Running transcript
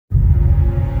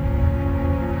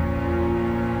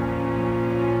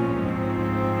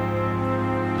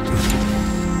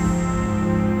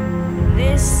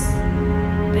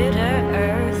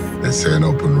say an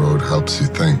open road helps you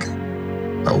think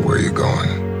about where you're going,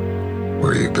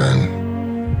 where you've been.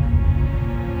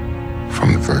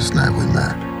 From the first night we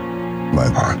met, my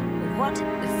heart, what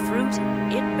the fruit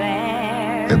it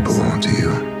bears. it belonged to you.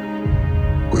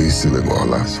 We used to live more or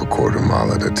less a quarter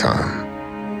mile at a time.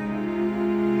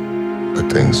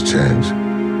 But things change.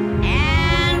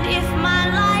 And if my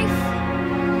life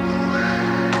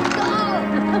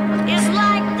is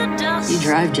like the dust You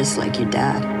drive just like your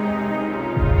dad.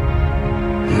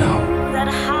 No. that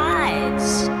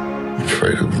hides I'm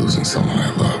afraid of losing someone I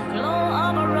love. the glow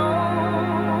of a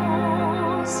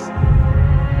rose.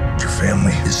 Your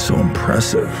family is so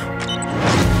impressive.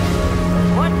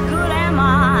 What good am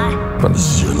I? But this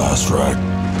is your last ride.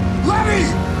 Letty!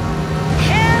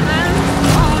 Heaven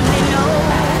only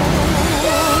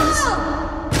knows.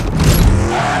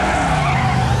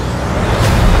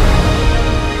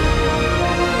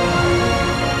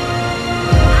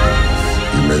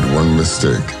 You made one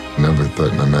mistake. Never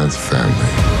threaten a man's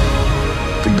family.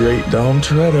 The great Dom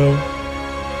Toretto.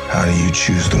 How do you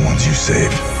choose the ones you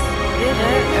saved?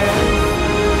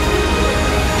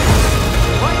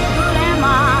 What good am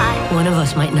I? One of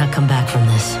us might not come back from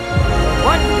this.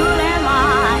 What good am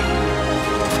I?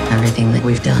 Everything that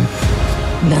we've done,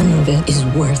 none of it is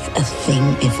worth a thing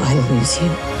if I lose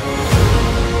you.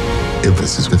 If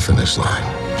this is the finish line,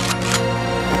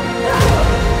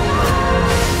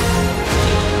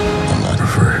 I'm not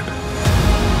afraid.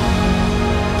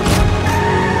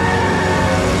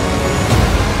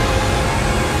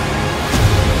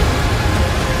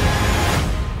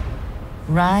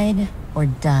 Ride or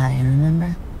die,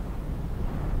 remember?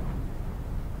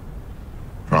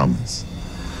 Promise.